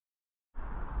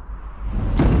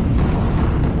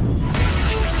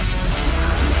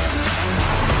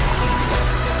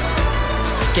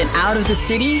Get out of the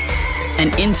city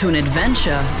and into an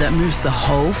adventure that moves the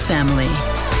whole family.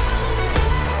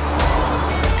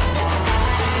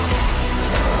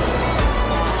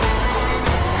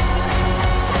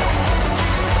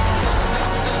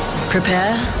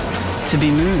 Prepare to be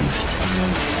moved.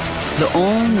 The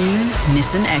all-new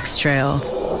Nissan X-Trail.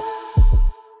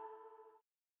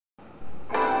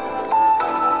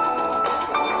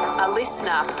 A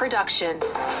LISTNR production.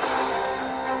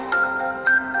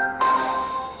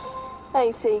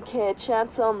 AC Care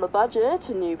chats on the budget,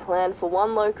 a new plan for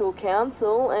one local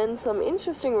council, and some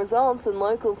interesting results in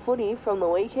local footy from the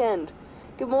weekend.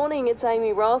 Good morning, it's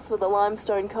Amy Ross with a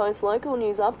Limestone Coast local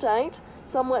news update.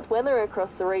 Some wet weather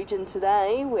across the region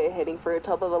today. We're heading for a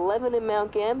top of 11 in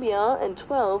Mount Gambier and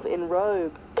 12 in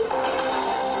Robe.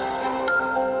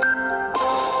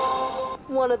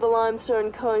 One of the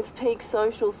Limestone Coast peak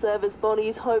social service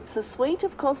bodies hopes a suite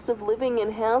of cost of living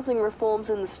and housing reforms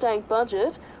in the state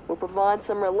budget will provide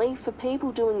some relief for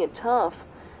people doing it tough.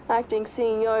 Acting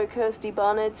CEO Kirsty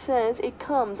Barnett says it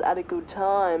comes at a good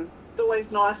time. It's always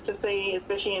nice to see,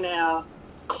 especially in our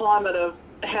climate of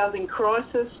housing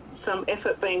crisis, some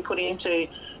effort being put into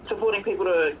supporting people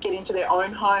to get into their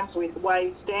own homes with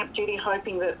waived stamp duty,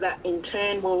 hoping that in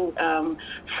turn will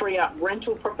free up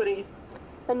rental properties.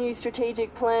 A new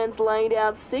strategic plan's laid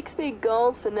out 6 big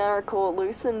goals for Narracourt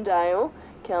Lucindale.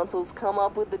 Council's come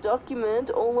up with the document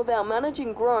all about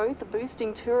managing growth,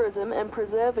 boosting tourism and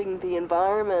preserving the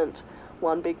environment.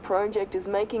 One big project is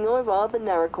making over the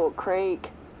Narracourt Creek.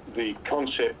 The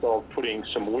concept of putting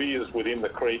some weirs within the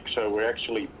creek so we're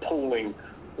actually pooling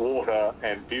water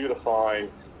and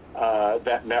beautifying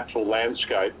that natural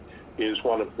landscape is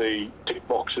one of the tick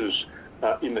boxes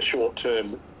in the short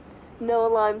term. Know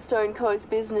a Limestone Coast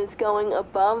business going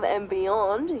above and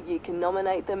beyond? You can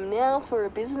nominate them now for a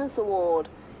business award.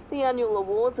 The annual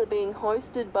awards are being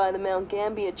hosted by the Mount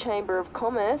Gambier Chamber of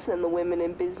Commerce and the Women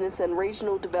in Business and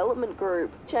Regional Development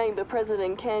Group. Chamber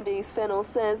President Candice Fennell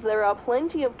says there are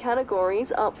plenty of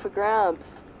categories up for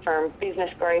grabs. From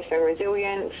business growth and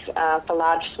resilience for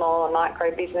large, small and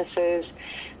micro businesses.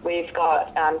 We've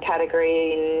got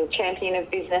category in champion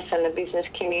of business and the business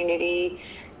community,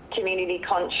 community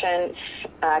conscience,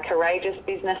 courageous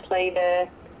business leader.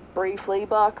 Briefly,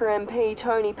 Barker MP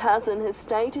Tony Pazin has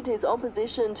stated his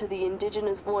opposition to the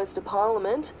Indigenous voice to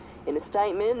Parliament. In a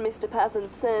statement, Mr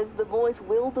Pazin says the voice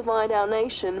will divide our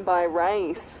nation by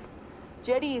race.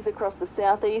 Jetties across the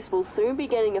southeast will soon be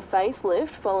getting a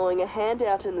facelift following a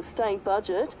handout in the state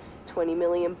budget. $20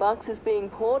 million is being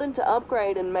poured into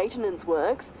upgrade and maintenance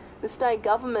works. The state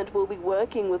government will be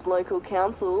working with local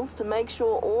councils to make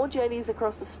sure all jetties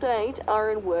across the state are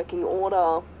in working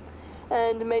order.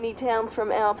 And many towns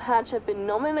from our patch have been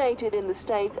nominated in the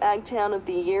state's Ag Town of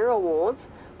the Year awards.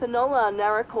 Penola,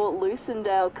 Narracourt,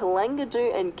 Lucindale,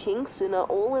 Kalangadoo and Kingston are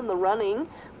all in the running.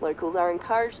 Locals are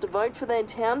encouraged to vote for their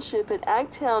township at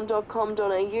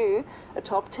agtown.com.au. A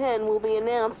top 10 will be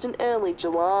announced in early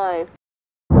July.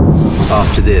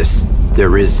 After this,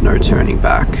 there is no turning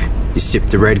back. You sip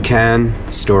the red can,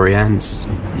 the story ends.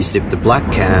 You sip the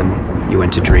black can, you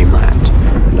enter dreamland.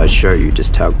 And I show you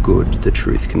just how good the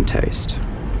truth can taste.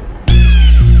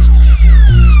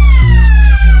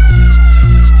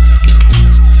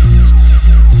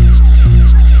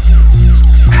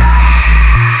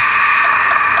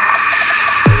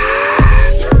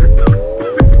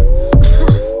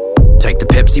 Take the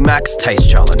Pepsi Max Taste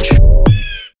Challenge.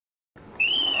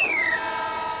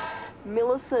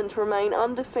 Millicent remain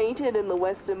undefeated in the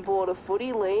Western Border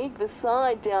Footy League. The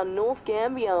side down North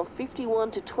Gambier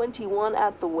 51-21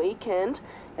 at the weekend.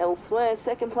 Elsewhere,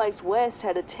 second-placed West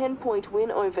had a 10-point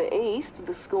win over East,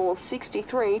 the score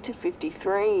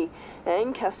 63-53.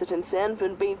 And Casterton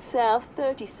Sandford beat South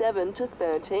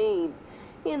 37-13.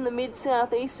 In the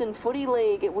Mid-South Eastern Footy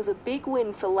League, it was a big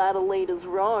win for ladder leaders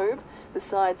Robe. The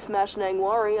side smashed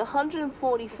Nangwarry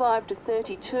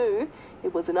 145-32.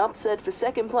 It was an upset for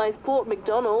second place Port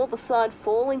Macdonald, the side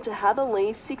falling to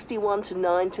Hatherleigh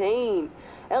 61-19.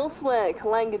 Elsewhere,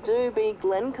 Kalangadoo beat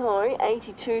Glencoe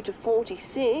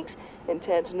 82-46, and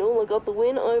Tantanoola got the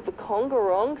win over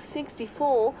Congarong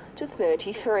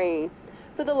 64-33.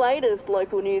 For the latest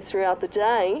local news throughout the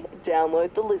day,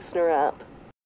 download the LISTNR app.